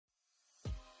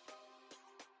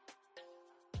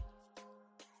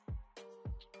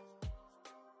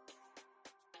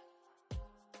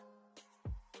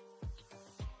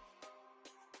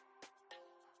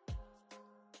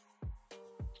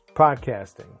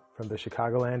Podcasting from the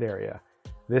Chicagoland area,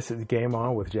 this is Game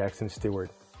On with Jackson Stewart,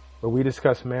 where we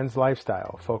discuss men's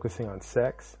lifestyle, focusing on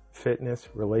sex, fitness,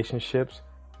 relationships,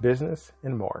 business,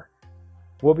 and more.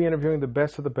 We'll be interviewing the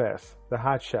best of the best, the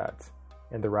hot shots,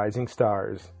 and the rising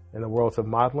stars in the worlds of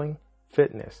modeling,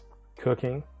 fitness,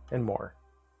 cooking, and more.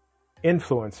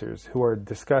 Influencers who are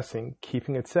discussing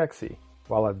keeping it sexy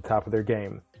while at the top of their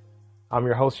game. I'm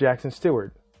your host, Jackson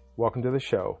Stewart. Welcome to the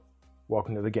show.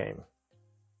 Welcome to the game.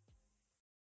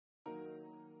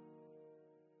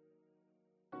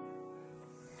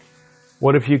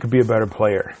 What if you could be a better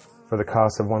player for the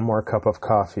cost of one more cup of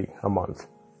coffee a month?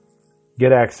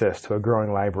 Get access to a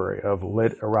growing library of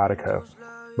lit erotica,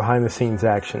 behind-the-scenes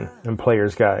action, and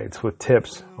player's guides with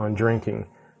tips on drinking,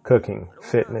 cooking,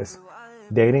 fitness,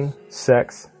 dating,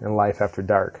 sex, and life after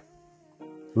dark.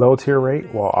 Low tier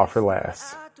rate while offer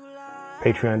lasts.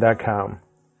 Patreon.com.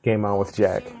 Game On with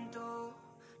Jack.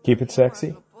 Keep it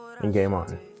sexy and game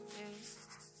on.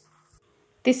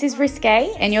 This is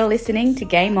Risque, and you're listening to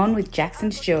Game On with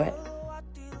Jackson Stewart.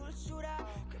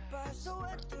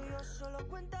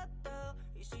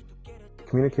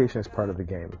 Communication is part of the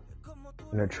game,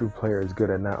 and a true player is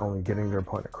good at not only getting their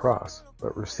point across,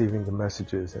 but receiving the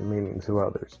messages and meanings of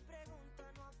others.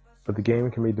 But the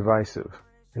game can be divisive,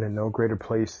 and in no greater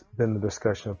place than the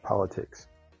discussion of politics.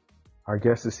 Our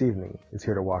guest this evening is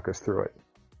here to walk us through it.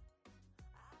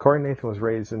 Corey Nathan was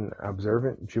raised in an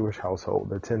observant Jewish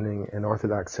household, attending an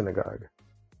Orthodox synagogue.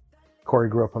 Corey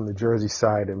grew up on the Jersey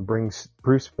side in Bruce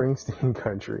Springsteen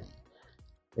country.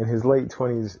 In his late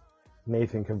 20s,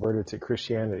 Nathan converted to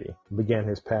Christianity and began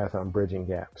his path on bridging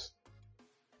gaps.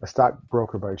 A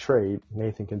stockbroker by trade,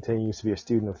 Nathan continues to be a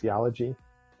student of theology,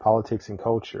 politics, and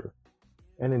culture,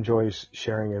 and enjoys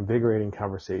sharing invigorating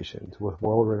conversations with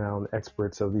world-renowned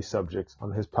experts of these subjects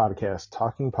on his podcast,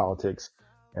 Talking Politics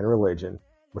and Religion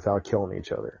Without Killing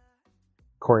Each Other.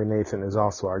 Corey Nathan is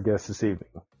also our guest this evening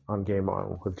on Game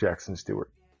On with Jackson Stewart.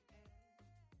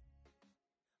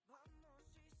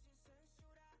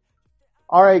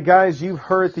 All right, guys, you've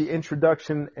heard the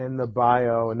introduction and the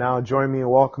bio. Now join me in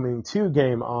welcoming to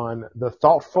Game On the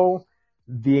thoughtful,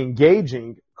 the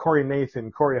engaging Corey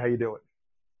Nathan. Corey, how you doing?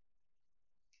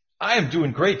 I am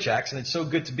doing great, Jackson. It's so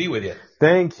good to be with you.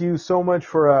 Thank you so much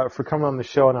for coming on the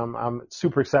show, and I'm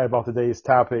super excited about today's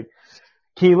topic.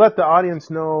 Can you let the audience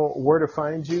know where to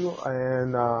find you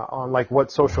and on like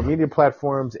what social media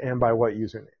platforms and by what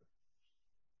username?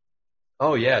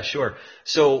 Oh, yeah, sure.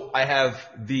 So I have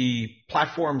the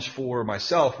platforms for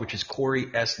myself, which is Corey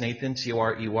S. Nathan,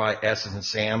 Corey S as in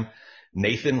Sam,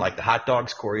 Nathan, like the hot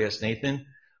dogs, Corey S. Nathan.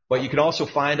 But you can also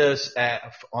find us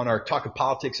on our Talking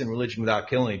Politics and Religion Without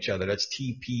Killing Each Other. That's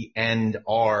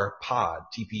TPNR Pod,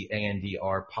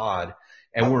 TPANDR Pod.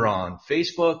 And we're on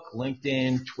Facebook,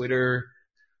 LinkedIn, Twitter,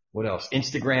 what else?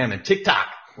 Instagram and TikTok.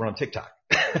 We're on TikTok.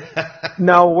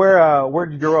 Now, where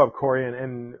did you grow up, Corey?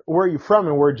 And where are you from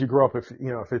and where did you grow up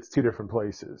if it's two different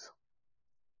places?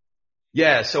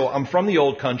 Yeah, so I'm from the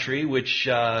old country, which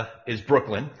is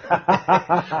Brooklyn.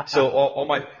 So all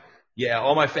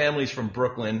my family's from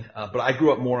Brooklyn, but I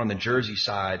grew up more on the Jersey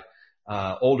side.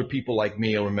 Older people like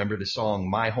me will remember the song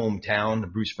My Hometown, the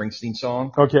Bruce Springsteen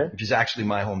song. Okay. Which is actually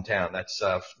my hometown. That's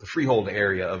the Freehold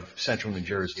area of central New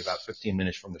Jersey, about 15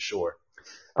 minutes from the shore.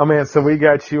 Oh man, so we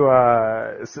got you,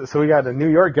 so we got a New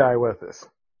York guy with us.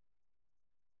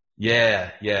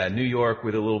 Yeah, New York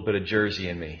with a little bit of Jersey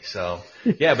in me. So,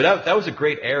 yeah, but that was a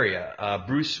great area.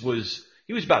 Bruce was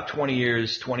about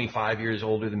 25 years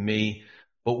older than me.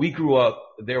 But we grew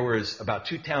up, there was about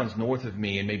 2 towns north of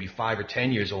me and maybe 5 or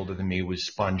 10 years older than me was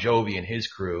Bon Jovi and his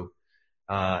crew.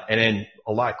 And then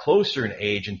a lot closer in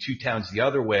age and 2 towns the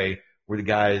other way were the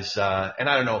guys, and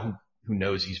I don't know who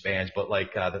knows these bands, but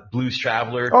like, the Blues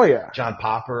Traveler. Oh yeah. John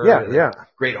Popper. Yeah.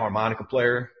 Great harmonica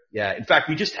player. Yeah. In fact,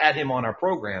 we just had him on our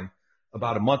program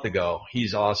about a month ago.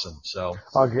 He's awesome. So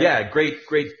yeah, great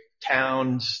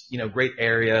towns, great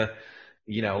area.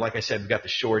 Like I said, we got the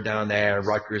shore down there,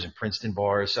 Rutgers and Princeton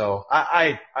bars. So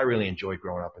I really enjoyed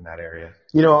growing up in that area.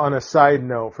 On a side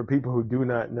note, for people who do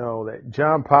not know, that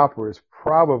John Popper is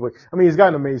probably, he's got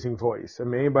an amazing voice.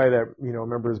 Anybody that,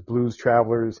 remembers Blues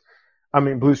Traveler,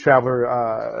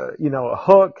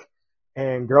 Hook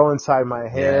and Girl Inside My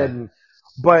Head. Yeah.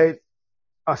 But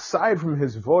aside from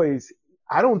his voice,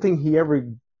 I don't think he ever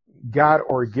got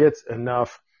or gets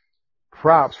enough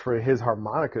props for his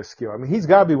harmonica skill. He's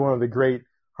got to be one of the great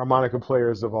harmonica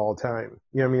players of all time.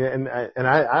 And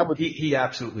I would. He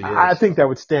absolutely is. I think that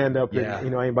would stand up in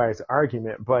anybody's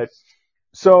argument. But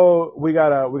so we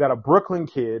got a Brooklyn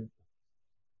kid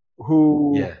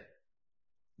who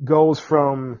goes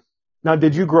from Now,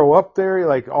 did you grow up there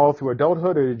like all through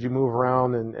adulthood, or did you move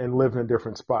around and live in a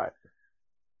different spot?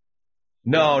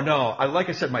 No, no. Like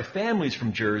I said, my family's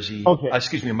from Jersey. Okay.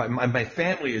 Excuse me. My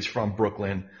family is from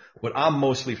Brooklyn, but I'm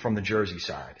mostly from the Jersey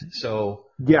side. So,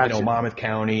 Gotcha. Monmouth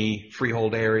County,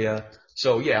 Freehold area.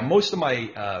 So yeah, most of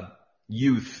my,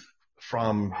 youth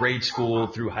from grade school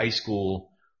through high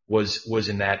school was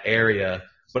in that area.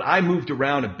 But I moved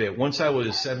around a bit. Once I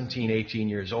was 17, 18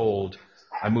 years old,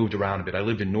 I moved around a bit. I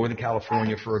lived in Northern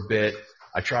California for a bit.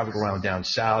 I traveled around down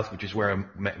south, which is where I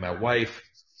met my wife.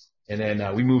 And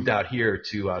then we moved out here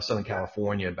to Southern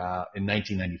California about in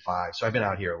 1995. So I've been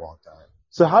out here a long time.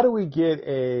 So how do we get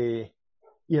a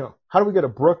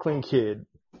Brooklyn kid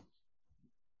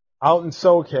out in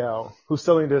SoCal who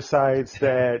suddenly decides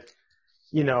that,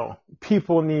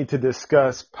 people need to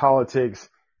discuss politics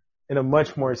in a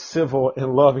much more civil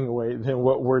and loving way than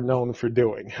what we're known for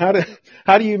doing? How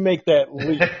do you make that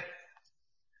leap?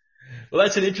 Well,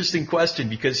 that's an interesting question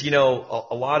because,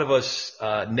 a lot of us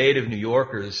native New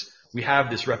Yorkers, we have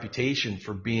this reputation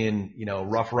for being,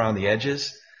 rough around the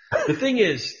edges. The thing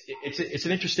is, it's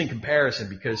an interesting comparison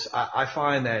because I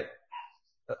find that,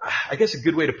 I guess a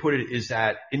good way to put it is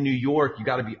that in New York, you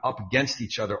got to be up against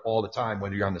each other all the time,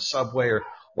 whether you're on the subway or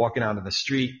walking out on the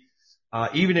street.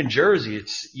 Even in Jersey,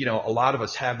 it's, a lot of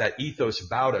us have that ethos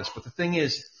about us. But the thing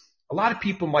is, a lot of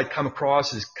people might come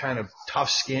across as kind of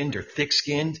tough-skinned or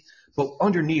thick-skinned, but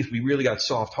underneath, we really got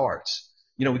soft hearts.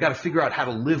 We got to figure out how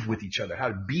to live with each other, how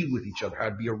to be with each other, how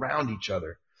to be around each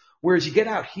other. Whereas you get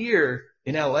out here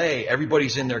in LA,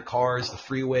 everybody's in their cars, the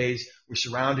freeways. We're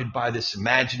surrounded by this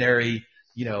imaginary,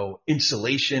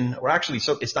 insulation, or actually,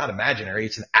 so it's not imaginary.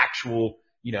 It's an actual,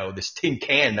 this tin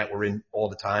can that we're in all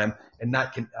the time and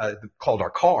not called our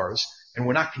cars, and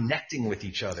we're not connecting with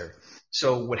each other.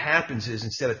 So what happens is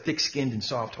instead of thick-skinned and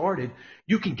soft-hearted,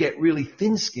 you can get really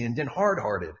thin-skinned and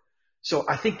hard-hearted. So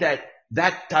I think that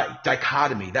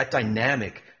dichotomy, that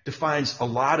dynamic defines a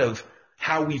lot of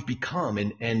how we've become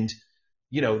and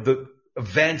the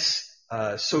events,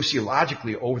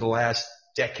 sociologically over the last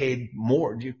decade,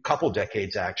 couple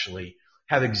decades actually,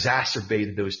 have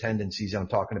exacerbated those tendencies. I'm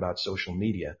talking about social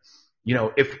media.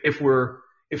 If we're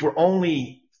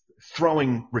only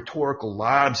throwing rhetorical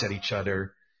lobs at each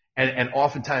other and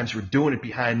oftentimes we're doing it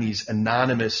behind these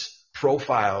anonymous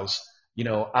profiles,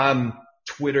 I'm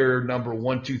Twitter number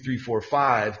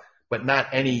 12345, but not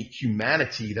any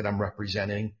humanity that I'm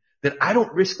representing, then I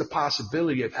don't risk the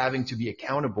possibility of having to be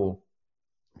accountable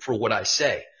for what I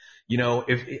say.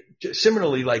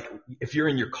 Similarly, like if you're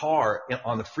in your car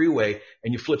on the freeway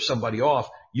and you flip somebody off,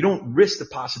 you don't risk the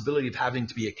possibility of having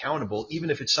to be accountable,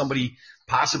 even if it's somebody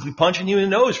possibly punching you in the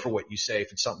nose for what you say,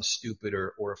 if it's something stupid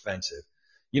or offensive.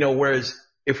 Whereas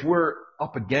if we're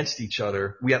up against each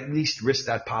other, we at least risk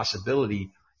that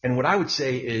possibility. And what I would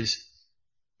say is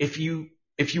if you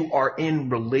are in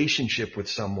relationship with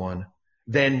someone,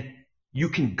 then you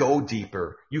can go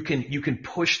deeper. You can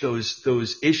push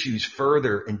those issues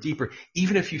further and deeper,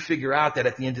 even if you figure out that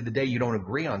at the end of the day, you don't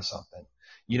agree on something,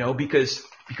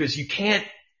 because you can't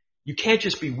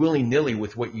just be willy-nilly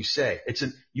with what you say.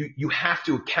 You have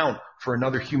to account for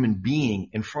another human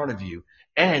being in front of you,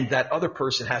 and that other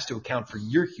person has to account for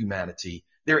your humanity.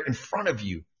 They're in front of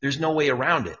you. There's no way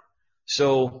around it.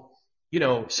 So,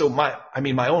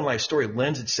 my own life story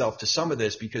lends itself to some of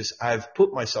this because I've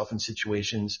put myself in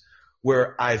situations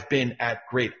where I've been at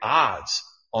great odds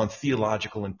on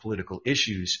theological and political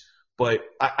issues, but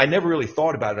I never really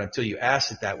thought about it until you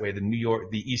asked it that way, the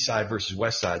East Side versus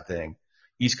West Side thing,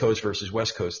 East Coast versus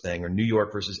West Coast thing, or New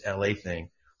York versus LA thing.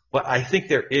 But I think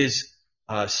there is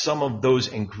some of those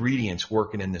ingredients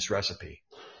working in this recipe.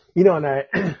 And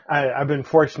I've been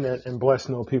fortunate and blessed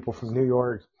to know people from New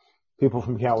York, people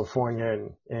from California,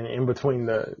 and in between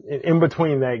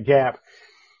that gap.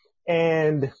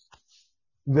 And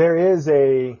there is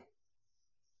there's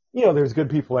good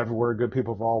people everywhere, good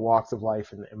people of all walks of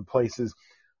life and places,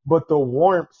 but the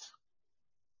warmth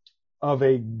of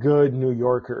a good New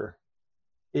Yorker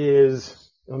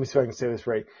is, let me see if I can say this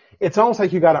right. It's almost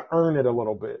like you got to earn it a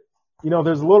little bit.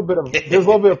 There's a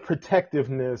little bit of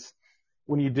protectiveness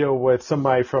when you deal with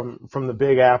somebody from the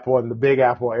Big Apple and the Big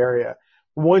Apple area.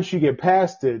 Once you get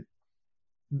past it,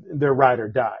 they're ride or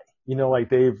die.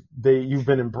 Like you've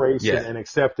been embraced and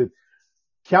accepted.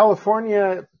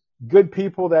 California, good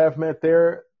people that I've met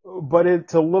there, but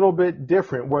it's a little bit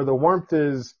different where the warmth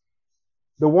is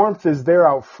there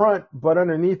out front, but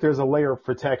underneath there's a layer of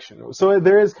protection. So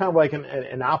there is kind of like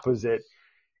an opposite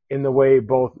in the way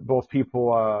both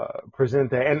people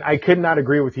present that. And I could not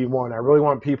agree with you more. And I really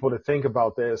want people to think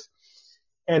about this.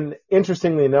 And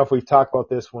interestingly enough, we've talked about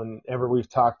this whenever we've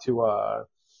talked to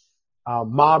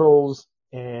models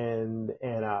and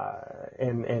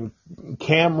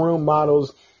cam room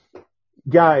models.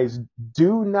 Guys,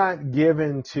 do not give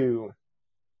into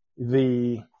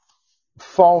the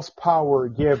false power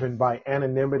given by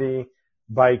anonymity,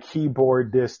 by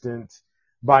keyboard distance,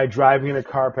 by driving in a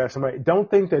car past somebody. Don't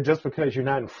think that just because you're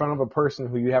not in front of a person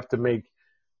who you have to make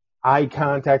eye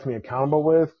contact and be accountable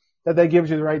with, that gives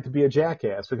you the right to be a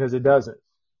jackass, because it doesn't.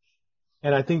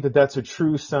 And I think that that's a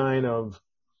true sign of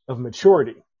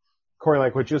maturity. Corey,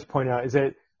 like what you just pointed out, is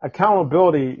that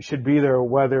accountability should be there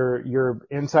whether you're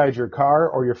inside your car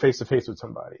or you're face to face with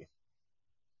somebody.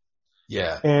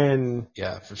 Yeah. And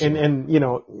yeah, for sure. And you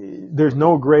know, there's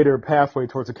no greater pathway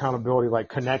towards accountability like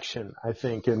connection, I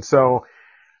think. And so,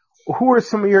 who are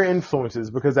some of your influences?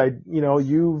 Because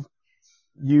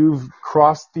you've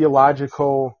crossed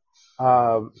theological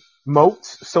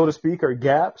moats, so to speak, or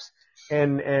gaps,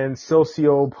 and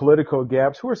socio-political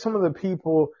gaps. Who are some of the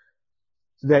people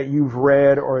that you've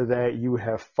read or that you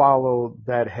have followed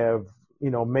that have,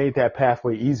 made that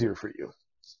pathway easier for you?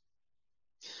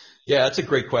 Yeah, that's a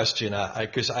great question.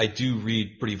 Because I do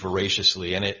read pretty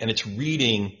voraciously, and it's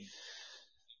reading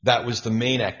that was the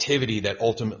main activity that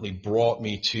ultimately brought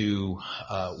me to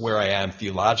where I am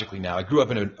theologically now. I grew up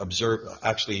in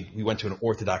we went to an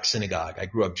Orthodox synagogue. I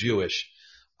grew up Jewish,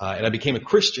 and I became a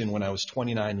Christian when I was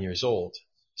 29 years old.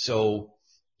 So,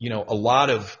 a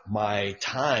lot of my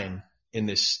time in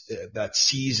that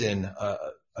season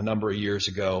a number of years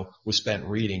ago was spent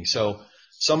reading. So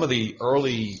some of the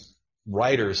early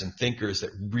writers and thinkers that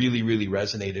really, really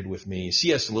resonated with me,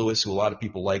 C.S. Lewis, who a lot of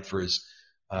people like for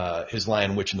his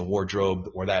Lion, Witch, and the Wardrobe,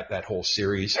 or that whole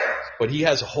series. But he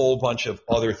has a whole bunch of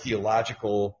other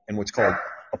theological and what's called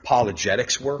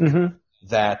apologetics work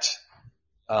that,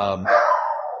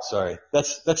 sorry,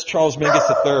 that's Charles Mingus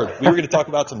III. We were going to talk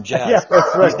about some jazz. Yeah,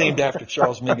 that's right. He's named after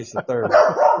Charles Mingus III.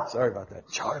 Sorry about that.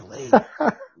 Charlie.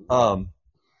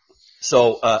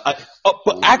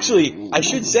 But actually, I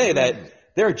should say that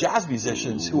there are jazz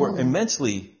musicians who are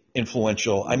immensely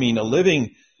influential. I mean, a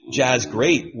living jazz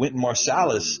great, Wynton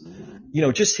Marsalis,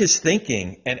 just his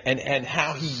thinking and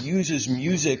how he uses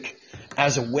music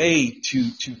as a way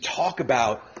to talk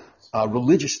about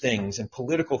religious things and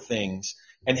political things,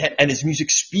 and his music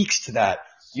speaks to that.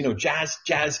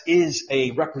 Jazz is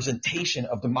a representation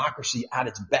of democracy at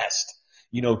its best.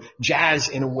 Jazz,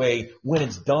 in a way, when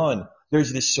it's done,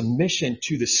 there's this submission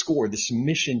to the score, the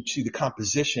submission to the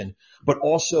composition, but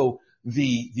also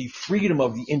the freedom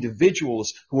of the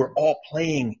individuals who are all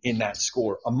playing in that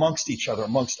score amongst each other,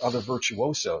 amongst other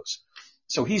virtuosos.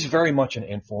 So he's very much an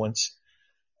influence.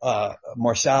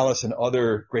 Marsalis and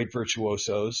other great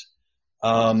virtuosos.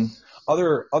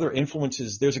 Other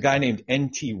influences, there's a guy named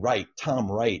N.T. Wright, Tom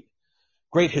Wright,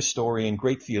 great historian,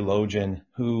 great theologian,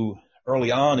 who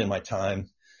early on in my time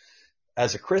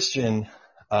as a Christian,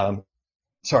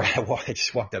 sorry, I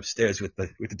just walked upstairs with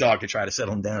the dog to try to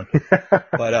settle him down.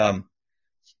 But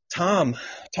Tom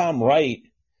Wright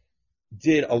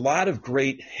did a lot of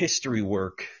great history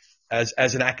work as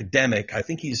an academic. I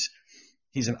think he's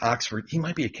in Oxford. He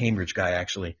might be a Cambridge guy,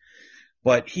 actually.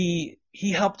 But he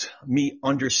helped me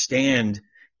understand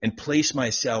and place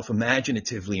myself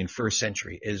imaginatively in first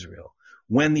century Israel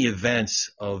when the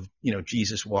events of,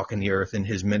 Jesus walking the earth and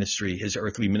his ministry, his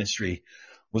earthly ministry,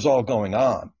 was all going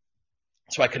on.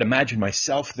 So I could imagine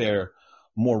myself there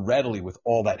more readily with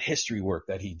all that history work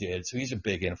that he did. So he's a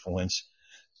big influence.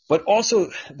 But also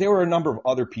there were a number of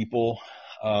other people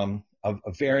of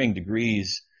varying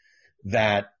degrees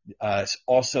that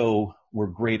also were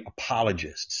great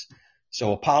apologists.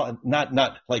 So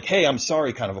not like, hey, I'm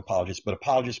sorry kind of apologist, but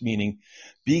apologist meaning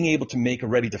being able to make a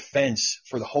ready defense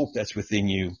for the hope that's within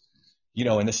you.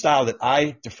 And the style that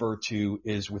I defer to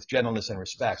is with gentleness and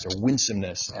respect, or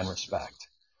winsomeness and respect.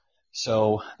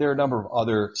 So there are a number of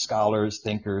other scholars,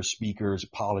 thinkers, speakers,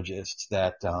 apologists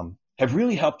that have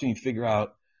really helped me figure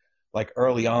out, like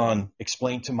early on,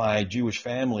 explain to my Jewish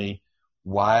family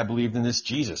why I believed in this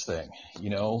Jesus thing,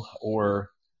 or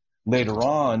later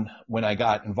on when I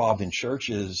got involved in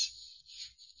churches,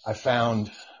 I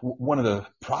found one of the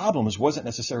problems wasn't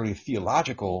necessarily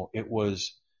theological. It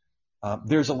was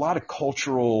there's a lot of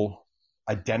cultural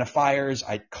identifiers,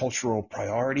 cultural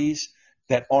priorities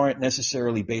that aren't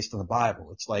necessarily based on the Bible.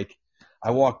 It's like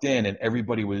I walked in and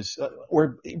everybody was,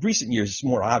 or in recent years, it's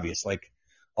more obvious, like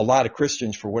a lot of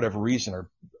Christians, for whatever reason,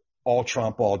 are all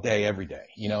Trump all day, every day,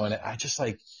 and I just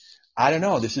I don't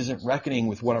know, this isn't reckoning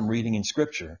with what I'm reading in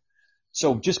Scripture.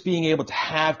 So just being able to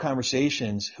have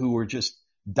conversations who are just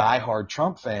diehard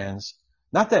Trump fans,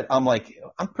 not that I'm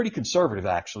pretty conservative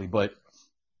actually, but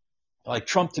like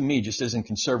Trump to me just isn't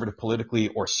conservative politically,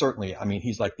 or certainly, I mean,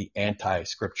 he's like the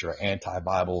anti-scripture,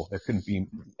 anti-Bible. There couldn't be,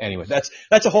 anyway, that's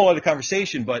a whole other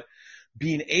conversation, but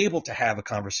being able to have a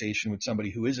conversation with somebody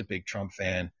who is a big Trump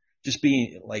fan, just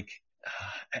being like,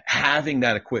 having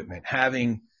that equipment,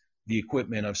 having the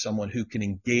equipment of someone who can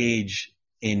engage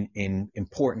in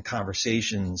important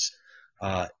conversations,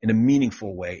 in a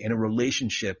meaningful way, in a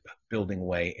relationship building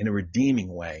way, in a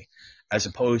redeeming way, as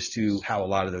opposed to how a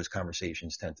lot of those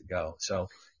conversations tend to go. So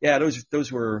yeah,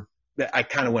 those were, I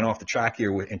kind of went off the track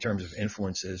here in terms of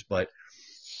influences, but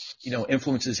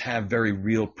influences have very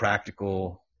real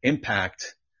practical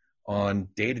impact on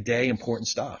day-to-day important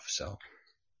stuff. So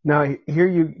now here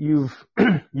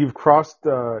you've crossed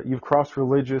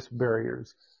religious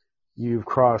barriers, you've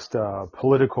crossed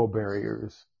political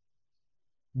barriers.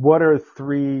 What are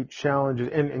 3 challenges,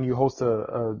 and you host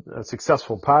a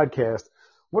successful podcast,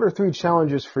 what are 3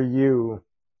 challenges for you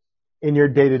in your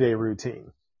day-to-day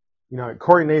routine?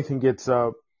 Corey Nathan gets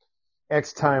up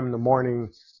X time in the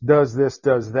morning, does this,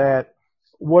 does that.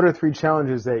 What are 3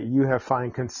 challenges that you have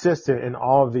find consistent in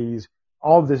all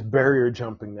of this barrier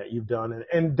jumping that you've done,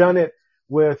 and done it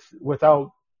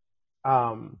without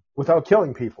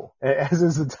killing people, as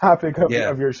is the topic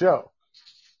of your show?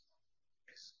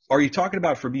 Are you talking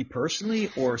about for me personally,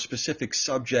 or specific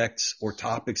subjects or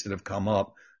topics that have come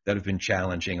up that have been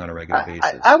challenging on a regular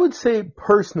basis? I would say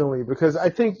personally, because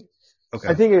I think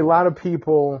a lot of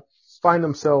people find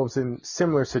themselves in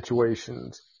similar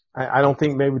situations. I don't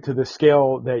think maybe to the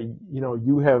scale that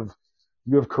you have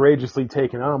courageously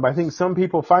taken on, but I think some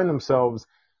people find themselves,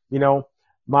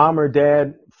 mom or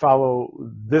dad follow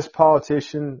this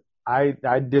politician. I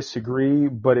disagree,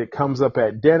 but it comes up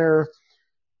at dinner.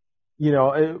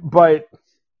 But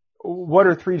what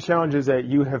are 3 challenges that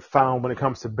you have found when it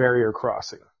comes to barrier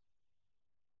crossing?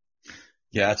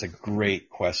 Yeah, that's a great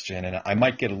question. And I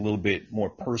might get a little bit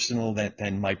more personal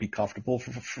than might be comfortable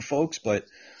for folks, but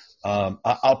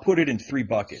I'll put it in 3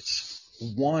 buckets.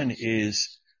 One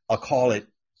is, I'll call it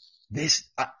this,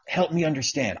 help me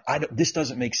understand. This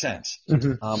doesn't make sense.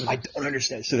 Mm-hmm. I don't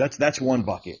understand. So that's one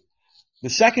bucket. The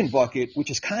second bucket,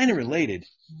 which is kind of related,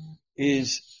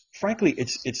 is frankly,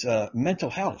 it's mental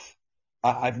health.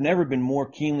 I've never been more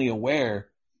keenly aware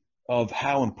of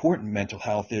how important mental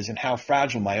health is and how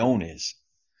fragile my own is.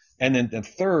 And then the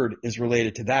third is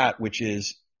related to that, which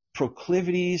is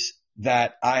proclivities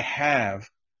that I have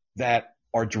that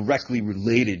are directly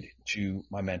related to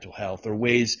my mental health, or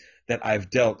ways that I've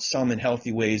dealt, some in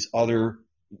healthy ways, other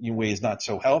ways not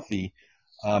so healthy,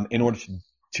 in order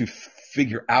to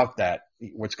figure out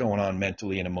what's going on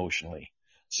mentally and emotionally.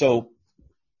 So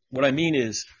what I mean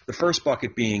is, the first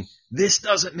bucket being, this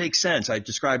doesn't make sense. I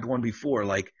described one before,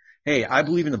 like, hey, I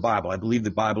believe in the Bible. I believe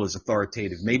the Bible is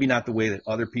authoritative. Maybe not the way that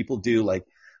other people do, like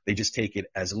they just take it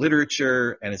as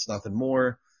literature and it's nothing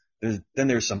more. Then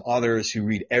there's some others who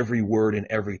read every word and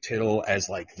every tittle as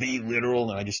like the literal,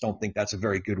 and I just don't think that's a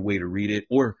very good way to read it,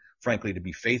 or frankly to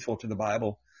be faithful to the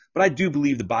Bible. But I do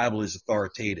believe the Bible is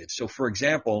authoritative. So for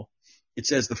example, it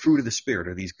says the fruit of the Spirit,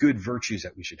 or these good virtues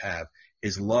that we should have,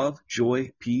 is love,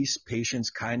 joy, peace,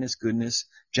 patience, kindness, goodness,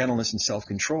 gentleness, and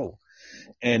self-control.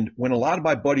 And when a lot of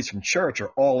my buddies from church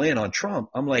are all in on Trump,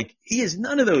 I'm like, he is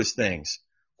none of those things.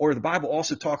 Or the Bible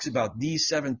also talks about these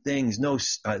 7 things,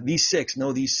 these 6,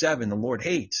 no, these 7, the Lord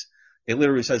hates. It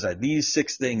literally says that these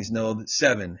 6 things, no,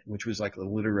 7, which was like a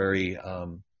literary,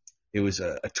 it was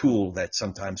a tool that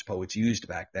sometimes poets used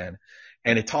back then.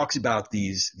 And it talks about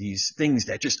these things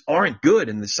that just aren't good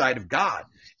in the sight of God.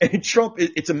 And Trump,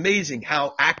 it's amazing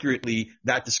how accurately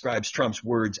that describes Trump's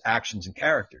words, actions, and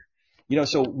character.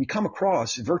 So we come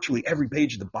across virtually every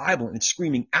page of the Bible, and it's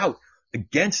screaming out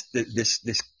against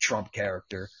this Trump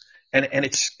character. And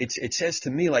it says to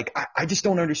me, like, I just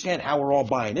don't understand how we're all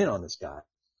buying in on this guy.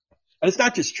 And it's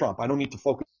not just Trump. I don't need to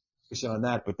focus on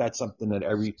that, but that's something that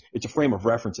it's a frame of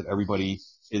reference that everybody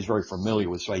is very familiar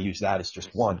with. So I use that as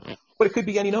just one, but it could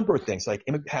be any number of things, like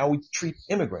how we treat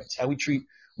immigrants, how we treat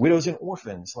widows and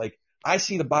orphans. Like, I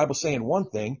see the Bible saying one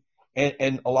thing,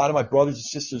 and a lot of my brothers and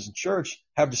sisters in church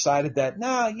have decided that,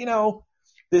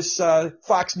 this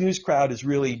Fox News crowd is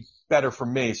really better for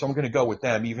me, so I'm going to go with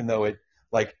them, even though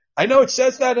I know it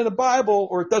says that in the Bible,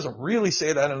 or it doesn't really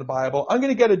say that in the Bible. I'm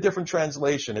going to get a different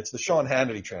translation. It's the Sean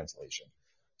Hannity translation.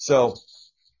 So,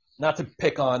 not to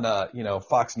pick on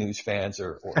Fox News fans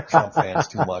or Trump fans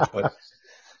too much, but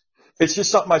it's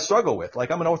just something I struggle with. Like,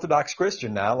 I'm an Orthodox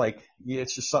Christian now. Like,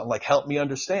 it's just something like, help me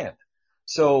understand.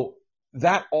 So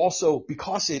that also,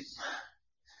 because it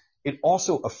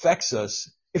also affects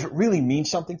us. If it really means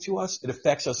something to us, it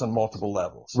affects us on multiple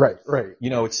levels. Right.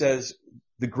 It says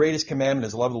the greatest commandment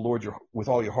is love the Lord with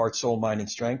all your heart, soul, mind, and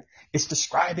strength. It's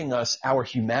describing us, our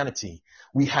humanity.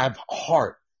 We have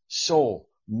heart, soul,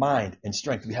 mind, and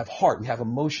strength. We have heart. We have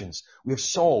emotions. We have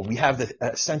soul. We have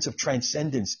the sense of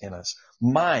transcendence in us.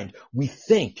 Mind. We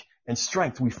think. And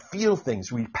strength. We feel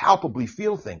things. We palpably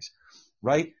feel things.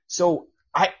 Right? So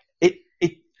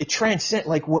it transcends,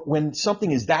 like when something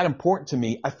is that important to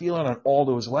me, I feel it on all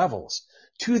those levels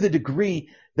to the degree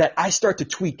that I start to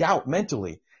tweak out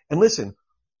mentally. And listen,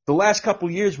 the last couple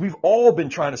of years, we've all been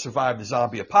trying to survive the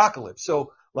zombie apocalypse.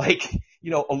 So like,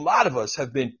 a lot of us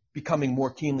have been becoming more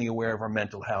keenly aware of our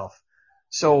mental health.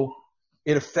 So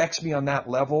it affects me on that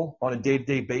level on a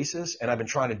day-to-day basis. And I've been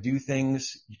trying to do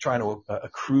things, trying to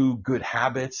accrue good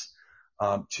habits,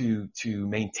 to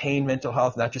maintain mental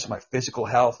health, not just my physical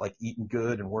health, like eating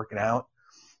good and working out.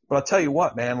 But I'll tell you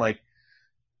what, man, like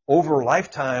over a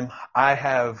lifetime, I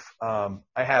have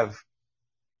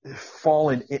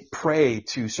fallen prey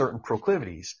to certain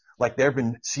proclivities. Like there have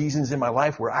been seasons in my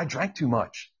life where I drank too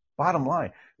much. Bottom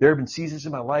line, there have been seasons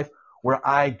in my life where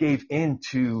I gave in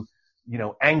to,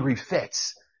 angry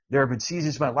fits. There have been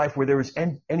seasons in my life where there was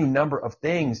any number of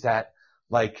things that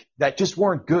just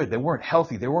weren't good. They weren't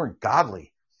healthy. They weren't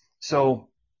godly. So,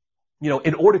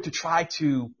 in order to try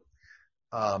to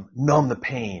numb the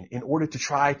pain, in order to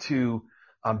try to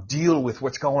deal with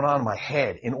what's going on in my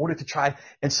head, in order to try,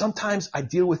 and sometimes I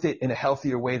deal with it in a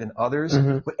healthier way than others,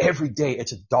 but every day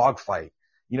it's a dogfight.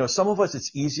 Some of us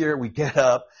it's easier. We get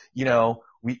up,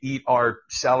 we eat our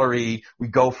celery, we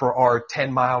go for our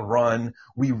 10-mile run,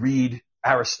 we read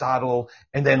Aristotle,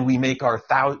 and then we make our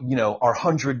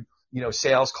 100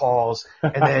 sales calls,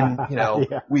 and then,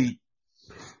 Yeah.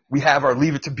 we have our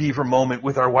Leave It to Beaver moment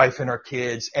with our wife and our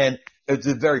kids. And it's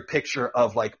a very picture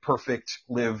of like perfect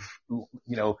lived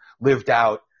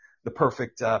out, the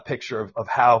perfect picture of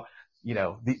how,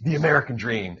 the American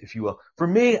dream, if you will. For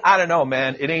me, I don't know,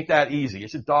 man. It ain't that easy.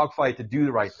 It's a dogfight to do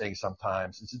the right thing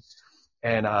sometimes.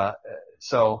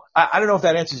 So I don't know if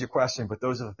that answers your question, but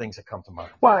those are the things that come to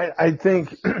mind. Well, I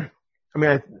think,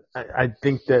 I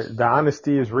think that the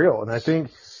honesty is real. And I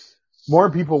think more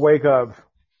people wake up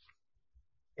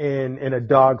in a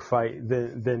dogfight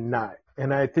than not.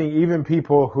 And I think even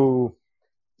people who,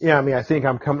 I think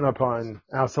I'm coming up on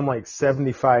some like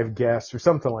 75 guests or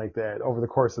something like that over the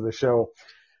course of the show.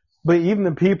 But even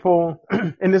the people,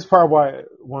 and this is probably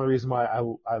one of the reasons why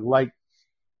I like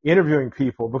interviewing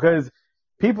people, because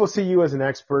people see you as an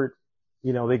expert.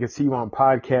 They can see you on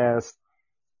podcasts,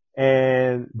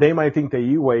 and they might think that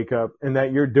you wake up and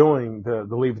that you're doing the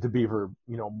Leave It to Beaver,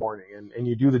 morning, and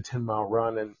you do the 10-mile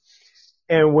run.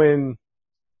 And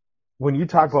when you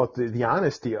talk about the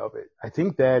honesty of it, I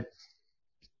think that,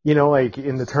 like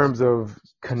in the terms of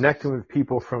connecting with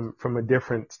people from a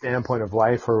different standpoint of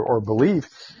life or belief,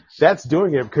 that's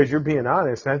doing it because you're being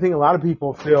honest. And I think a lot of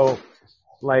people feel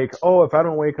like, oh, if I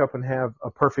don't wake up and have a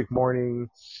perfect morning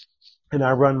and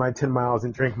I run my 10 miles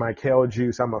and drink my kale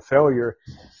juice, I'm a failure.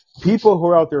 People who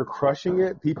are out there crushing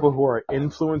it, people who are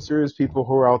influencers, people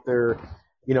who are out there,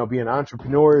 being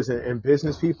entrepreneurs and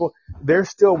business people, they're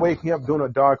still waking up doing a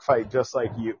dogfight just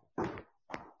like you.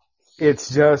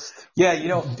 It's just,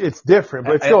 it's different,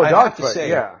 but it's still a dogfight.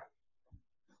 Yeah.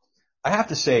 I have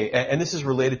to say, and this is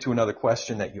related to another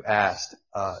question that you asked,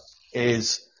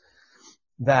 is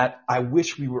that I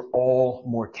wish we were all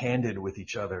more candid with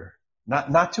each other,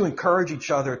 not to encourage each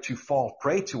other to fall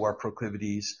prey to our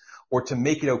proclivities or to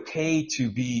make it okay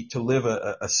to live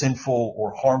a sinful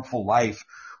or harmful life,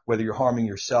 whether you're harming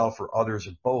yourself or others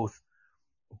or both.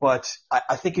 But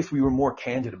I think if we were more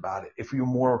candid about it, if we were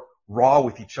more raw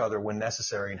with each other when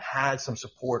necessary and had some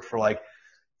support for like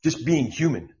just being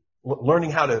human,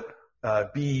 learning how to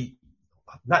be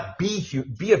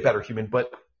a better human,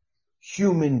 but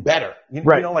human better.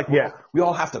 Right. We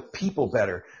all have to people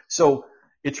better. So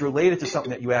it's related to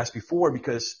something that you asked before,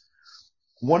 because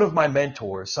one of my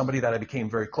mentors, somebody that I became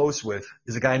very close with,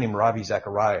 is a guy named Ravi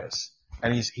Zacharias.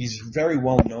 And he's very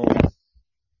well known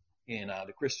in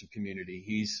the Christian community.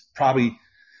 He's probably,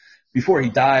 before he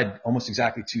died almost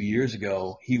exactly 2 years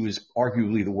ago, he was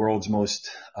arguably the world's most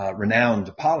renowned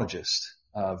apologist.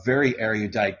 Very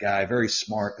erudite guy, very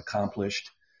smart, accomplished.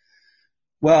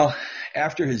 Well,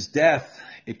 after his death,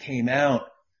 it came out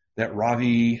that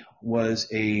Ravi was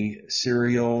a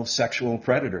serial sexual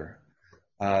predator.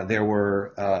 There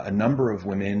were a number of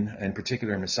women, in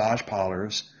particular massage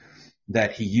parlors,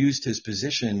 that he used his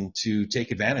position to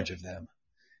take advantage of them.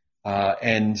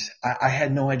 And I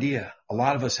had no idea. A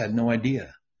lot of us had no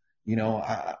idea.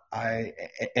 And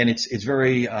it's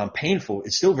very painful.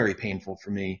 It's still very painful for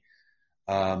me.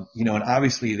 And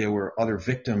obviously there were other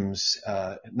victims,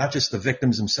 not just the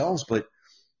victims themselves, but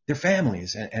their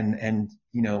families and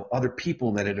other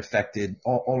people that it affected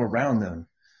all around them.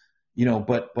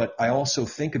 But I also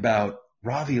think about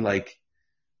Ravi, like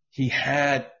he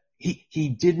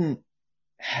didn't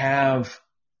have,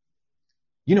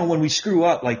 when we screw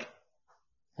up, like,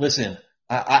 listen,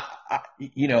 I'll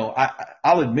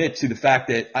admit to the fact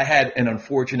that I had an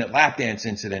unfortunate lap dance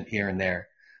incident here and there,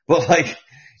 but like,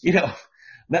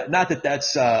 not that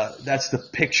that's the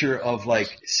picture of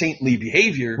like saintly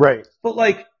behavior, right? But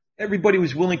like everybody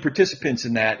was willing participants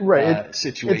in that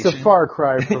situation. It's a far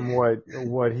cry from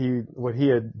what he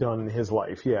had done in his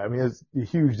life. Yeah, I mean, it's a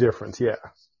huge difference. Yeah.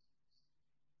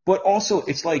 But also,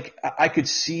 it's like I could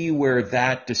see where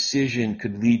that decision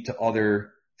could lead to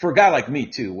other, for a guy like me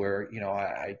too, where,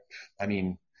 I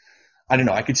mean, I don't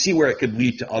know, I could see where it could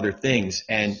lead to other things,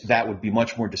 and that would be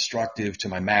much more destructive to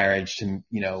my marriage, to,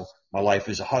 my life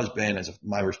as a husband,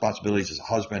 my responsibilities as a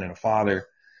husband and a father,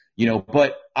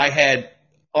 but I had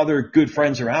other good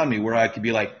friends around me where I could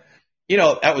be like,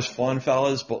 that was fun,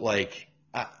 fellas, but like,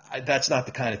 that's not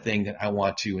the kind of thing that I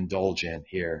want to indulge in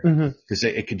here, because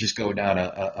it could just go down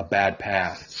a bad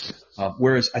path.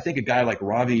 Whereas I think a guy like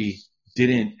Ravi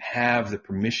didn't have the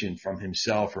permission from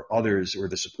himself or others or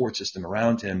the support system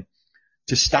around him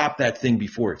to stop that thing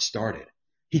before it started.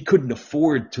 He couldn't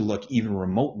afford to look even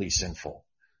remotely sinful,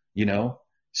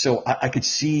 So I could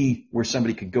see where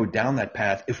somebody could go down that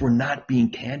path if we're not being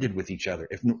candid with each other,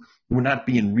 if we're not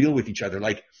being real with each other.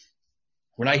 Like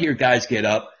when I hear guys get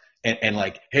up and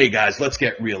like, hey guys, let's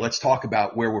get real. Let's talk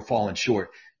about where we're falling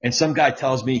short. And some guy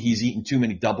tells me he's eating too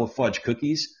many double fudge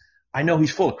cookies. I know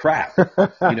he's full of crap,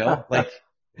 like,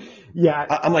 yeah,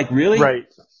 I'm like, really? Right.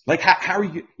 Like, how are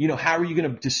you, how are you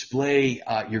going to display,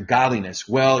 your godliness?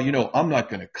 Well, I'm not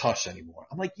going to cuss anymore.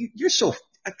 I'm like, you're so,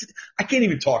 I can't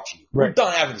even talk to you. Right. We're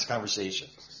done having this conversation.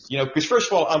 Because first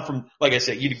of all, I'm from, like I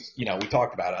said, we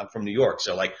talked about it. I'm from New York.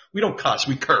 So like, we don't cuss,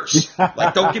 we curse.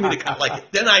 Like, don't give me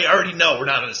then I already know we're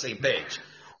not on the same page.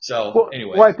 So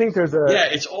anyway. Well, I think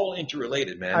it's all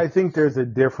interrelated, man. I think there's a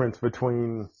difference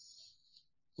between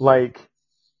like,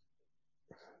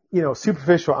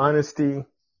 superficial honesty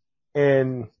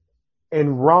and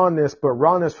rawness, but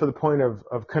rawness for the point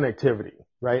of connectivity,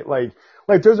 right? Like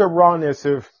there's a rawness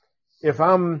if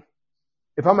I'm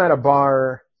at a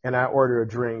bar and I order a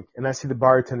drink and I see the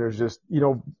bartender's just,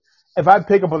 if I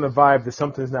pick up on the vibe that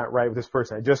something's not right with this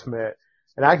person I just met,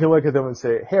 and I can look at them and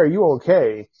say, hey, are you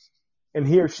okay? And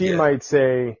he or she might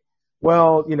say,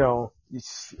 well, you don't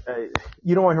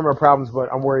want to hear my problems,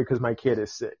 but I'm worried because my kid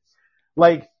is sick.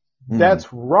 Like,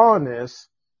 that's rawness.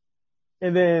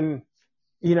 And then,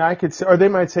 I could say, or they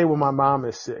might say, well, my mom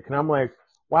is sick. And I'm like,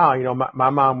 wow, my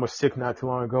mom was sick not too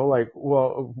long ago. Like,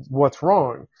 well, what's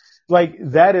wrong? Like,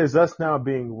 that is us now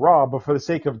being raw, but for the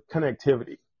sake of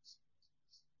connectivity.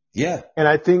 Yeah. And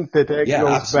I think that goes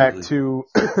absolutely. back to,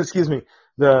 excuse me,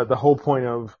 the whole point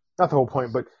of, not the whole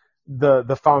point, but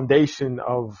the foundation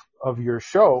of your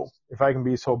show, if I can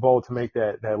be so bold to make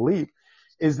that leap,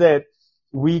 is that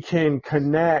we can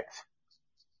connect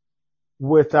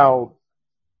without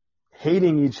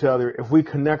hating each other if we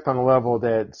connect on a level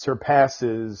that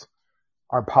surpasses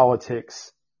our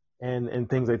politics and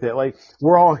things like that. Like,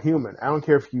 we're all human. I don't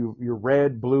care if you're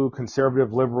red, blue,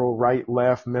 conservative, liberal, right,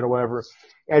 left, middle, whatever.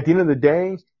 At the end of the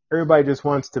day, everybody just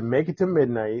wants to make it to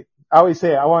midnight. I always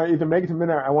say, I want to either make it to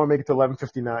midnight or I want to make it to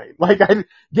 11:59. Like,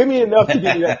 give me enough to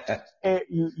give you that. And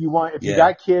you want, if you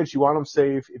got kids, you want them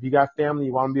safe. If you got family,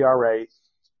 you want them to be all right.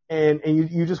 And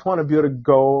you just want to be able to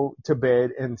go to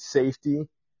bed in safety.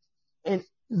 And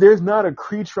there's not a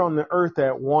creature on the earth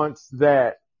that wants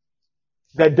that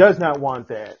does not want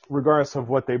that, regardless of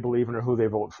what they believe in or who they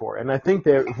vote for. And I think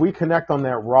that if we connect on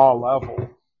that raw level,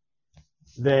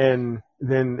 then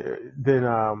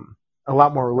a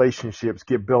lot more relationships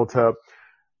get built up.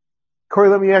 Corey,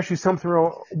 let me ask you something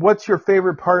real. What's your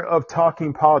favorite part of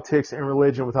talking politics and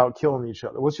religion without killing each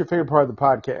other? What's your favorite part of the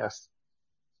podcast?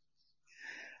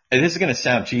 And this is going to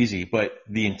sound cheesy, but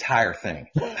the entire thing.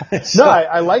 No,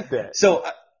 I like that. So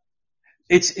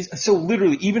it's so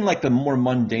literally even like the more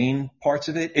mundane parts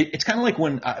of it. It's kind of like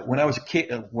when I was a kid,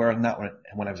 when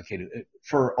I was a kid,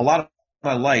 for a lot of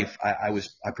my life, I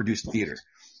produced theater,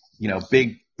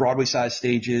 big Broadway sized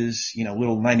stages,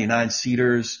 little 99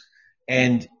 seaters.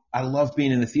 And I loved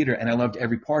being in the theater and I loved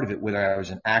every part of it, whether I was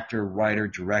an actor, writer,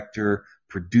 director,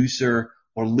 producer,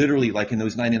 or literally like in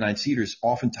those 99 seaters,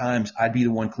 oftentimes I'd be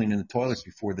the one cleaning the toilets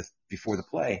before the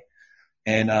play.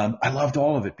 And I loved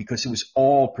all of it because it was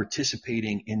all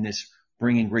participating in this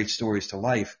bringing great stories to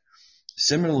life.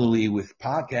 Similarly with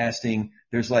podcasting,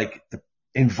 there's like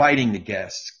inviting the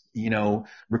guests,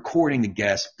 recording the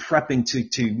guest, prepping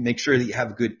to make sure that you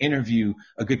have a good interview,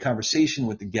 a good conversation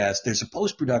with the guest. There's a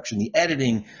post-production, the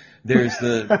editing, there's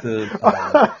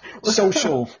the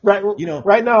social, right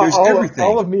now, there's everything.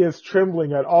 All of me is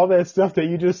trembling at all that stuff that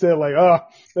you just said, like,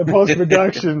 the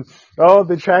post-production,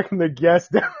 the tracking the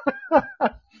guest down.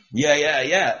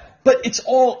 Yeah. But it's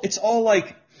all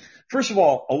like, first of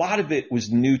all, a lot of it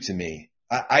was new to me.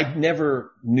 I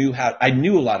never knew I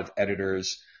knew a lot of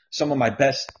editors, some of my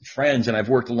best friends, and I've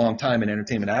worked a long time in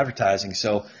entertainment advertising.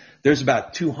 So there's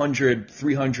about 200,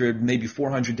 300, maybe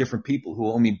 400 different people who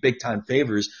owe me big time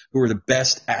favors, who are the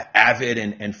best at Avid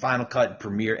and Final Cut and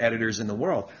Premiere editors in the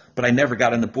world. But I never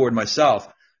got on the board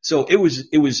myself. So it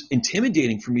was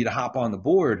intimidating for me to hop on the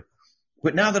board.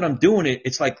 But now that I'm doing it,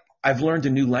 it's like I've learned a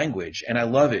new language, and I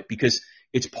love it because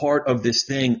it's part of this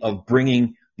thing of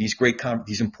bringing these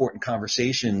these important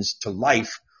conversations to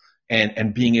life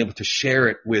and being able to share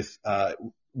it with a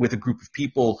group of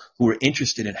people who are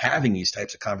interested in having these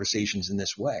types of conversations in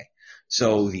this way.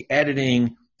 So the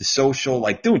editing, the social,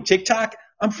 like doing TikTok,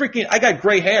 I got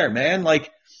gray hair, man.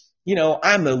 Like,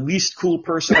 I'm the least cool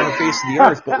person on the face of the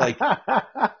earth,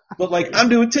 but I'm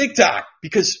doing TikTok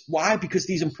because why? Because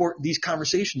these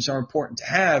conversations are important to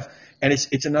have. And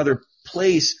it's another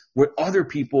place where other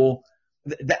people,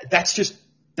 that's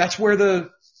where the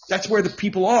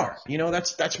people are,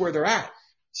 that's where they're at.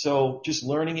 So just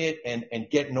learning it and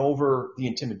getting over the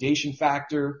intimidation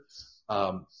factor,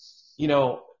 and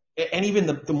even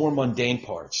the more mundane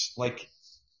parts, like,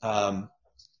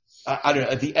 I don't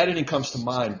know, the editing comes to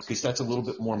mind because that's a little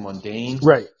bit more mundane.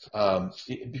 Right.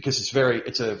 Because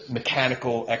it's a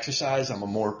mechanical exercise. I'm a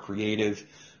more creative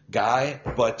guy,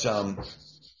 but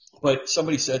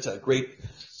somebody said, a great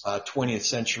 20th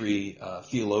century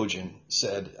theologian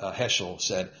said, Heschel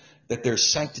said, that there's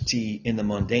sanctity in the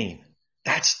mundane.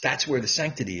 That's where the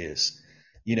sanctity is,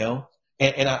 and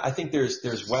I think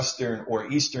there's Western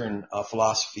or Eastern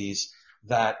philosophies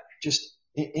that just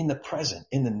in the present,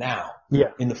 in the now,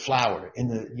 in the flower, in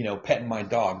the petting my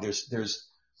dog. There's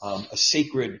a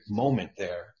sacred moment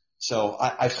there. So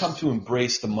I've come to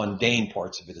embrace the mundane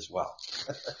parts of it as well.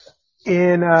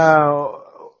 In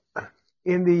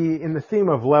the theme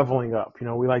of leveling up,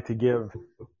 we like to give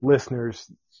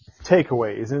listeners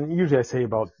takeaways, and usually I say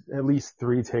about at least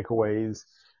 3 takeaways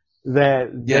that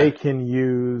they can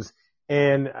use.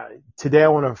 And today I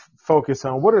want to focus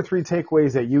on what are 3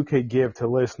 takeaways that you could give to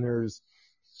listeners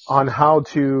on how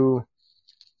to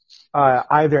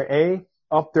either A,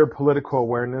 up their political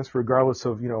awareness, regardless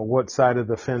of what side of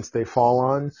the fence they fall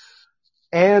on,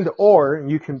 or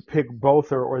you can pick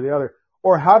both or the other,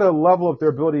 or how to level up their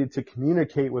ability to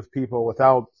communicate with people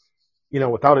without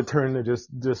it turning to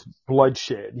just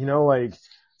bloodshed. Like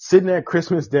sitting at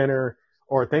Christmas dinner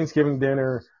or Thanksgiving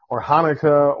dinner or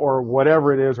Hanukkah or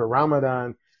whatever it is, or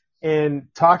Ramadan, and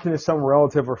talking to some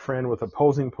relative or friend with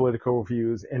opposing political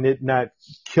views and it not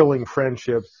killing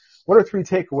friendship. What are 3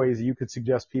 takeaways you could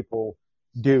suggest people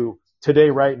do today,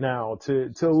 right now,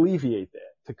 to alleviate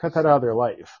that, to cut that out of their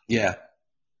life? Yeah.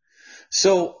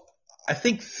 So I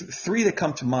think 3 that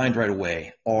come to mind right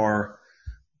away are: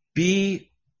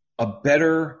 be a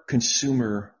better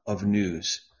consumer of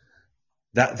news.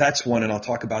 That's one, and I'll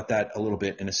talk about that a little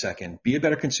bit in a second. Be a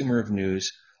better consumer of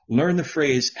news. Learn the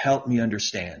phrase, help me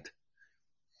understand.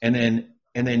 And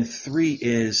then 3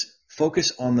 is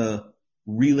focus on the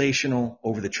relational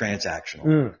over the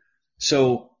transactional.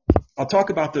 So I'll talk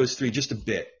about those 3 just a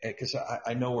bit, because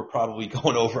I know we're probably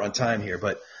going over on time here,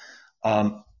 but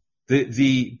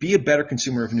the be a better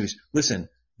consumer of news. Listen,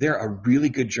 there are really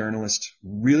good journalists,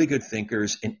 really good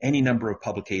thinkers in any number of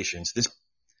publications.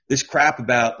 This crap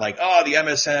about like, the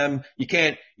MSM, you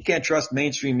can't trust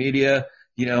mainstream media,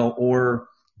 or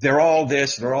they're all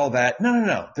this, they're all that.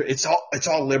 No. It's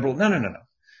all liberal. No.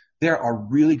 There are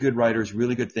really good writers,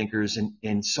 really good thinkers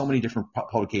in so many different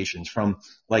publications, from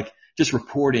like just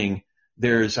reporting.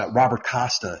 There's Robert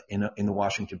Costa in the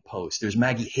Washington Post. There's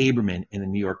Maggie Haberman in the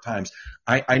New York Times.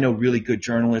 I know really good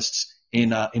journalists in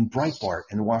Breitbart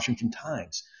and the Washington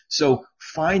Times. So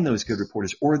find those good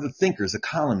reporters, or the thinkers, the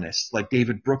columnists like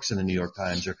David Brooks in the New York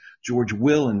Times, or George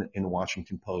Will in the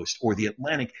Washington Post, or the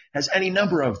Atlantic has any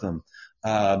number of them.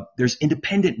 There's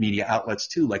independent media outlets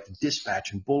too, like the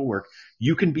Dispatch and Bulwark.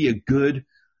 You can be a good,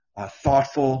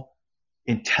 thoughtful,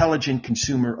 intelligent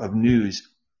consumer of news,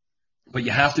 but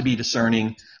you have to be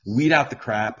discerning, weed out the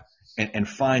crap, and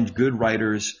find good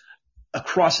writers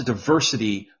across a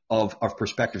diversity of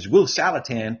perspectives. Will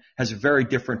Salatan has a very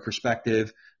different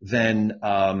perspective than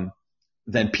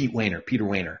Peter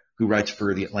Wehner, who writes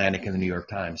for the Atlantic and the New York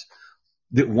Times.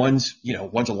 that one's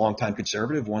a longtime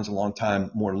conservative, one's a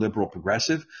longtime more liberal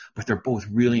progressive, but they're both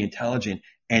really intelligent,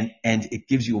 and it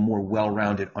gives you a more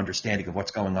well-rounded understanding of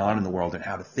what's going on in the world and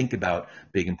how to think about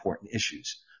big important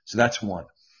issues. So that's one.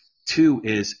 Two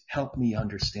is help me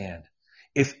understand.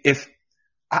 If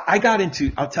I got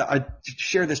into, I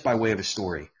share this by way of a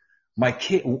story. My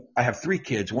kid, I have 3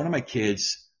 kids. One of my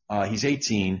kids, he's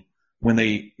 18. When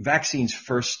the vaccines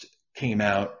first came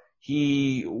out,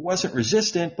 he wasn't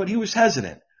resistant, but he was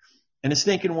hesitant. And his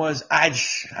thinking was, I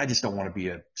just don't want to be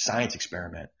a science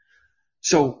experiment.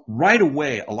 So right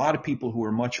away, a lot of people who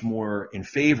are much more in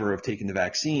favor of taking the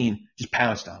vaccine just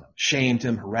pounced on him, shamed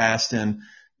him, harassed him,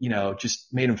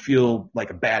 just made him feel like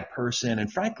a bad person.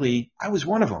 And frankly, I was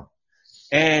one of them.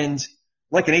 And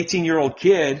like an 18-year-old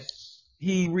kid,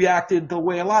 he reacted the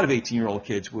way a lot of 18-year-old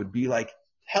kids would be like,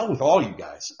 hell with all you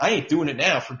guys. I ain't doing it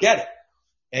now. Forget it.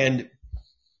 And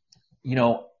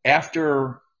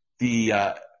after the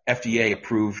FDA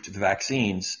approved the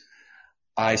vaccines,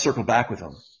 I circled back with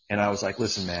him and I was like,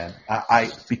 listen, man,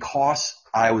 because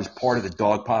I was part of the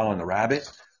dog pile and the rabbit,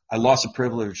 I lost the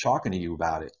privilege of talking to you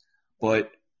about it.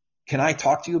 But can I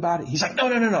talk to you about it? He's like, no.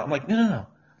 I'm like, no.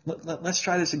 Let's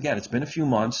try this again. It's been a few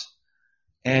months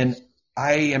and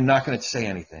I am not going to say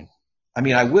anything. I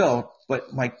mean, I will,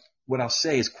 but what I'll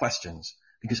say is questions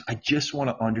because I just want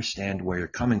to understand where you're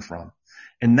coming from.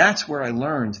 And that's where I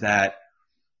learned that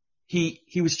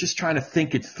he was just trying to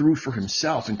think it through for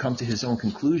himself and come to his own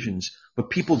conclusions, but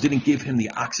people didn't give him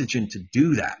the oxygen to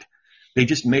do that. They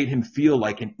just made him feel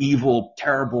like an evil,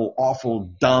 terrible,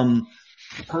 awful, dumb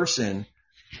person,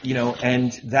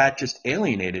 and that just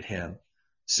alienated him.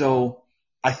 So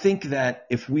I think that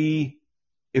if we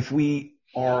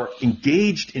are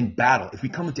engaged in battle, if we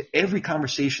come into every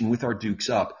conversation with our dukes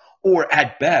up, or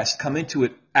at best come into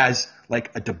it as like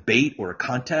a debate or a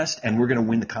contest and we're going to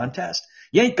win the contest,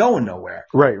 you ain't going nowhere.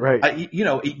 Right.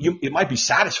 It might be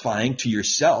satisfying to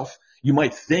yourself. You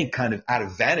might think kind of out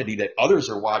of vanity that others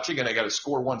are watching and I got to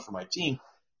score one for my team.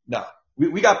 No,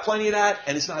 we got plenty of that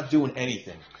and it's not doing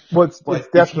anything. Well, it's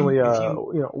definitely,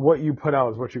 what you put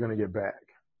out is what you're going to get back.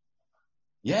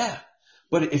 Yeah.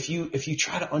 But if you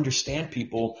try to understand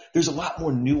people, there's a lot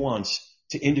more nuance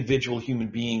to individual human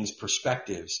beings'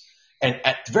 perspectives. And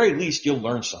at the very least, you'll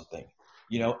learn something,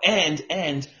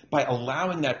 and by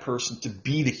allowing that person to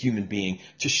be the human being,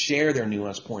 to share their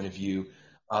nuanced point of view,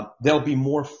 they'll be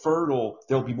more fertile.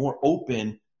 They'll be more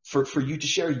open for you to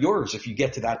share yours if you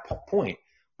get to that point.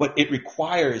 But it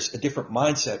requires a different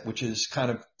mindset, which is kind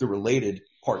of the related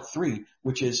part 3,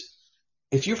 which is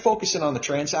if you're focusing on the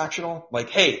transactional,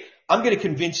 like, hey, I'm going to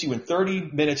convince you in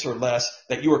 30 minutes or less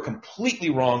that you are completely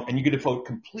wrong and you're going to vote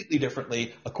completely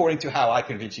differently according to how I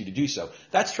convince you to do so.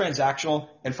 That's transactional,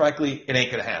 and frankly, it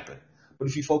ain't going to happen. But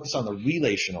if you focus on the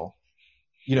relational,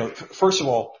 first of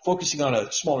all, focusing on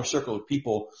a smaller circle of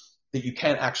people that you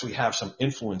can actually have some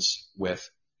influence with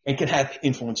and can have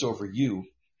influence over you,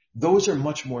 those are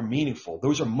much more meaningful.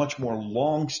 Those are much more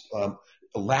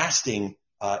lasting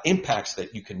impacts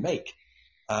that you can make.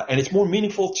 And it's more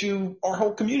meaningful to our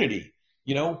whole community,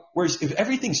 whereas if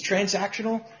everything's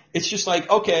transactional, it's just like,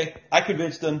 okay, I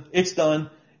convinced them, it's done.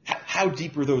 How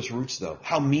deep are those roots though?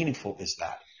 How meaningful is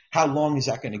that? How long is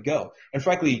that going to go? And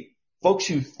frankly, folks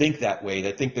who think that way,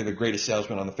 that think they're the greatest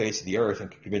salesman on the face of the earth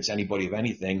and can convince anybody of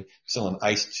anything, selling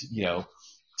ice,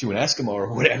 to an Eskimo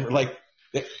or whatever, like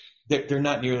they're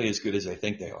not nearly as good as they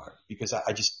think they are, because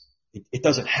it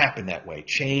doesn't happen that way.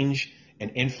 Change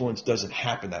and influence doesn't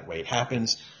happen that way. It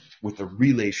happens with the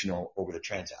relational over the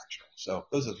transactional. So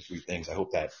those are the 3 things. I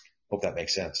hope that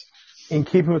makes sense. In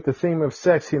keeping with the theme of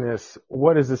sexiness,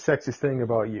 what is the sexiest thing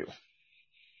about you?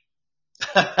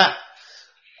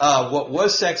 What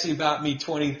was sexy about me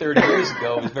 20, 30 years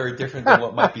ago is very different than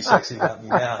what might be sexy about me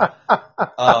now.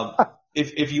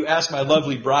 If you ask my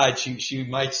lovely bride, she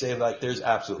might say like, there's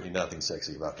absolutely nothing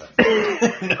sexy about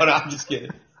that. No, I'm just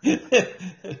kidding.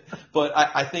 But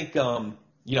I think,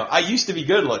 I used to be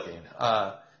good looking.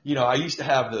 I used to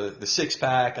have the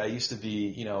 6-pack. I used to be,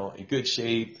 in good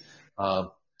shape. I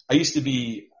used to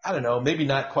be, I don't know, maybe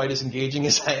not quite as engaging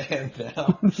as I am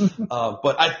now.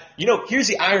 But here's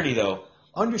the irony though.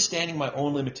 Understanding my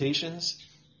own limitations,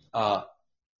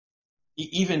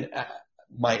 even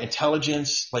my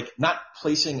intelligence, like not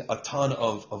placing a ton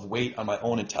of weight on my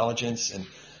own intelligence and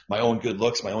my own good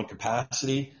looks, my own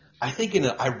capacity, I think in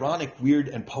an ironic, weird,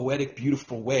 and poetic,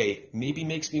 beautiful way, maybe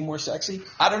makes me more sexy.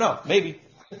 I don't know. Maybe.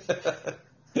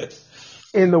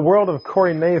 In the world of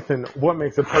Corey Nathan, what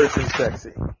makes a person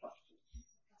sexy?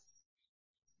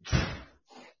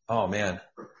 Oh, man.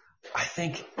 I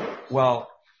think,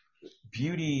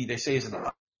 beauty, they say, is in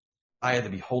the eye of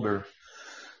the beholder.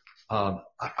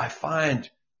 I find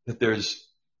that there's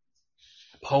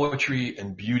poetry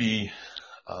and beauty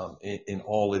in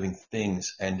all living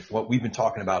things. And what we've been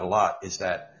talking about a lot is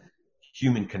that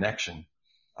human connection.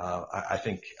 I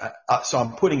think, so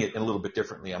I'm putting it in a little bit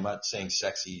differently. I'm not saying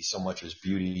sexy so much as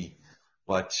beauty,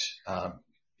 but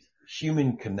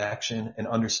human connection and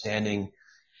understanding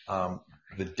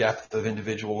the depth of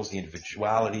individuals, the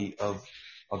individuality of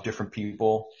different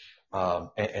people,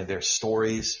 and their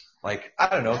stories. Like, I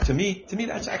don't know, to me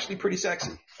that's actually pretty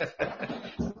sexy.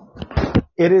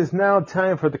 It is now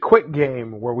time for the quick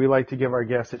game, where we like to give our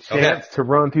guests a chance to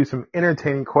run through some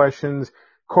entertaining questions.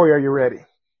 Corey, are you ready?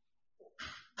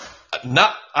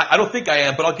 I don't think I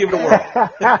am, but I'll give it a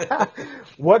whirl.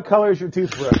 What color is your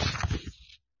toothbrush?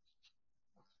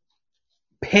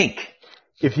 Pink.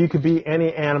 If you could be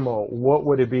any animal, what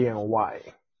would it be and why?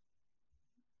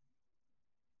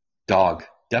 Dog.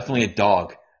 Definitely a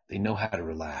dog. They know how to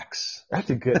relax. That's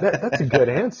a good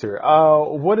answer.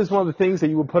 What is one of the things that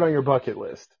you would put on your bucket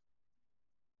list?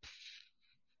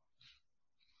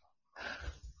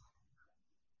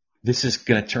 This is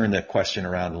going to turn the question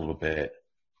around a little bit.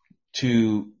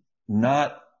 To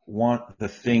not want the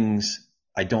things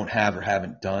I don't have or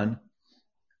haven't done,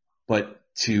 but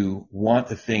to want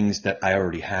the things that I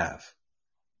already have.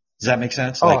 Does that make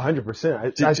sense?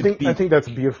 100%. I think that's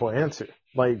a beautiful answer.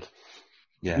 Like,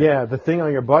 yeah, the thing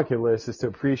on your bucket list is to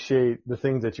appreciate the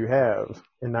things that you have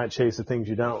and not chase the things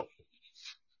you don't.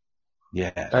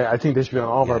 Yeah. I think this should be on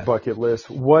all of our bucket lists.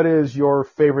 What is your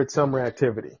favorite summer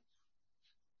activity?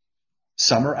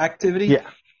 Summer activity? Yeah.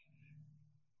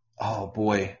 Oh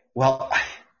boy. Well,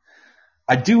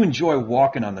 I do enjoy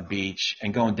walking on the beach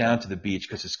and going down to the beach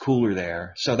because it's cooler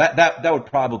there. So that would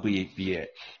probably be it.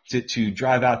 To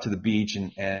drive out to the beach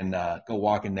and go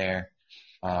walking there,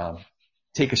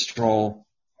 take a stroll.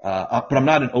 But I'm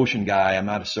not an ocean guy. I'm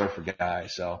not a surfer guy.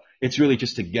 So it's really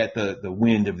just to get the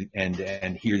wind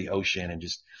and hear the ocean and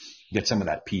just get some of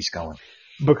that peace going.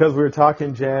 Because we were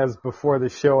talking jazz before the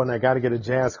show, and I got to get a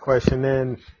jazz question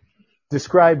in.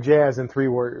 Describe jazz in 3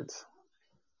 words.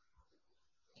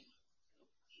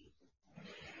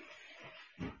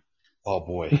 Oh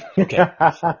boy. Okay.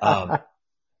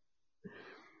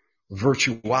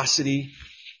 Virtuosity.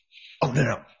 Oh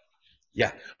no.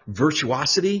 Yeah.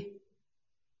 Virtuosity,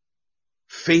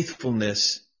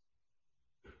 faithfulness,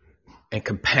 and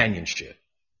companionship.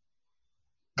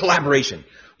 Collaboration.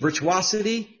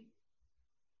 Virtuosity,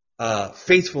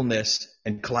 faithfulness,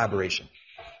 and collaboration.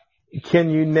 Can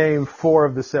you name 4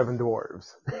 of the 7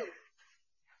 dwarves?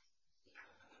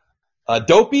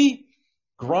 Dopey,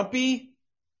 Grumpy,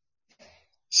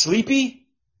 Sleepy,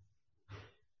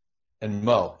 and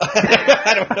Mo.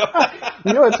 I don't know.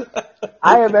 You know what?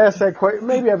 I have asked that question.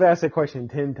 Maybe I've asked that question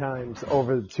 10 times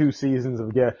over the 2 seasons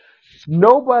of Guess.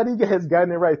 Nobody has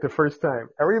gotten it right the first time.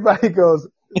 Everybody goes.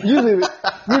 Usually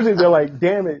they're like,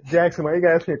 "Damn it, Jackson, why you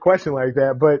gotta ask me a question like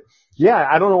that?" But yeah,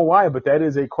 I don't know why, but that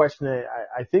is a question that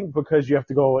I think because you have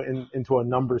to go into a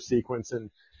number sequence. And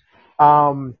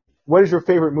what is your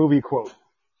favorite movie quote?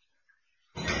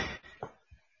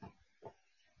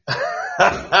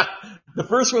 The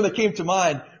first one that came to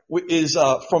mind is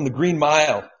from The Green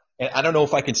Mile, and I don't know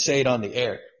if I can say it on the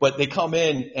air, but they come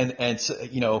in and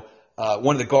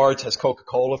one of the guards has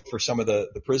Coca-Cola for some of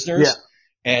the prisoners,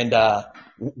 and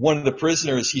one of the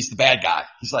prisoners, he's the bad guy.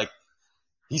 He's like,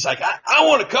 I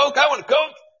want a Coke,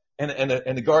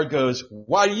 and the guard goes,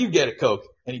 "Why do you get a Coke?"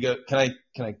 And he goes, "Can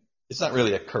I? It's not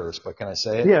really a curse, but can I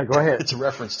say it?" Yeah, go ahead. It's a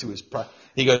reference to his pride.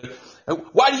 He goes,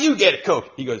 "Why do you get a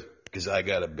Coke?" He goes, "Because I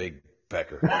got a big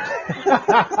pecker."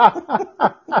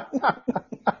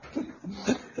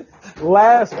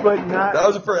 Last but not... That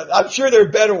was the first. I'm sure there are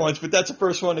better ones, but that's the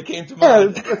first one that came to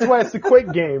mind. Yeah, that's why it's the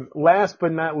quick game. Last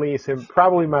but not least, and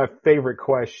probably my favorite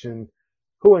question,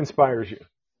 who inspires you?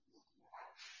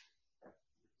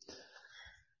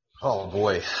 Oh,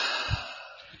 boy.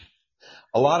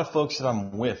 A lot of folks that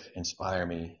I'm with inspire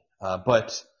me,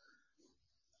 but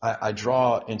I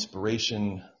draw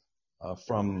inspiration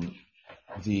from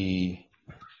the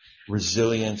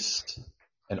resilience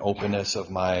and openness of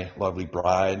my lovely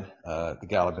bride, the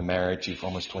gal I've been married to for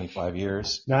almost 25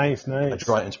 years. Nice. I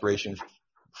draw inspiration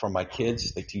from my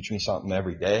kids. They teach me something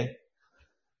every day.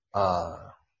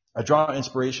 I draw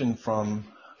inspiration from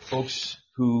folks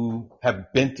who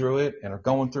have been through it and are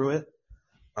going through it.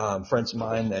 Friends of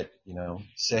mine that,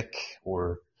 sick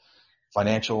or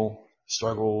financial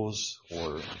struggles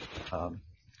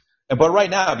but right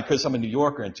now, because I'm a New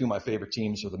Yorker and 2 of my favorite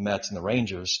teams are the Mets and the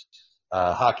Rangers,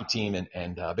 hockey team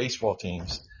and baseball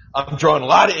teams, I'm drawing a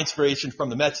lot of inspiration from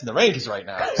the Mets and the Rangers right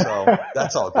now. So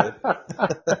that's all good.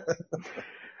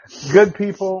 Good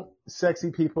people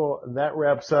sexy people, that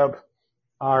wraps up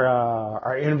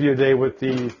our interview today with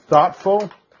the thoughtful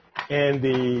and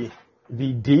the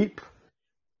deep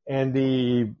and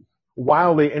the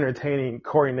wildly entertaining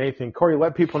Corey Nathan. Corey,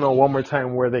 let people know one more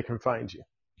time where they can find you.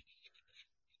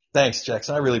 Thanks,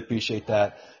 Jackson. I really appreciate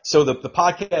that. So the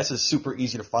podcast is super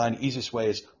easy to find. The easiest way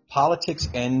is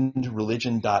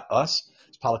politicsendreligion.us.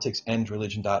 It's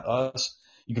politicsendreligion.us.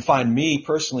 You can find me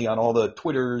personally on all the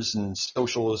Twitters and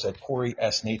socials at Corey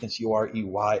S. Nathan,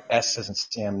 Corey S as in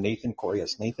Sam Nathan, Corey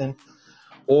S. Nathan,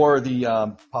 or the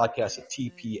podcast at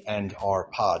TP and R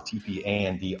Pod, TP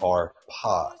and R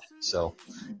Pod. So,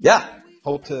 yeah,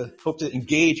 hope to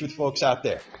engage with folks out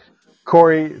there.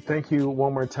 Corey, thank you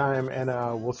one more time, and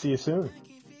we'll see you soon.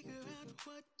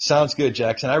 Sounds good,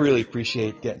 Jackson. I really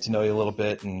appreciate getting to know you a little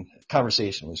bit, and the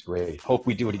conversation was great. Hope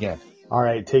we do it again. All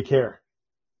right, take care.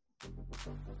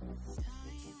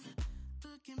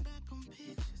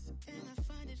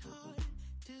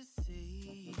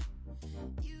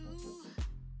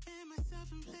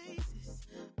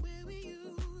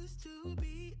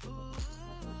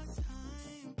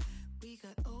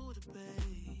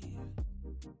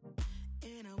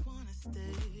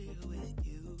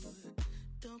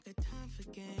 Don't got time for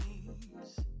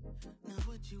games. Now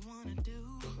what you wanna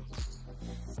do?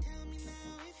 Tell me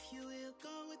now if you will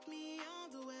go with me all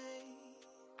the way.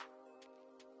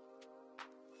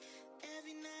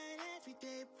 Every night, every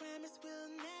day, promise will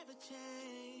never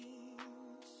change.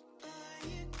 Are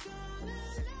you gonna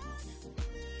love me?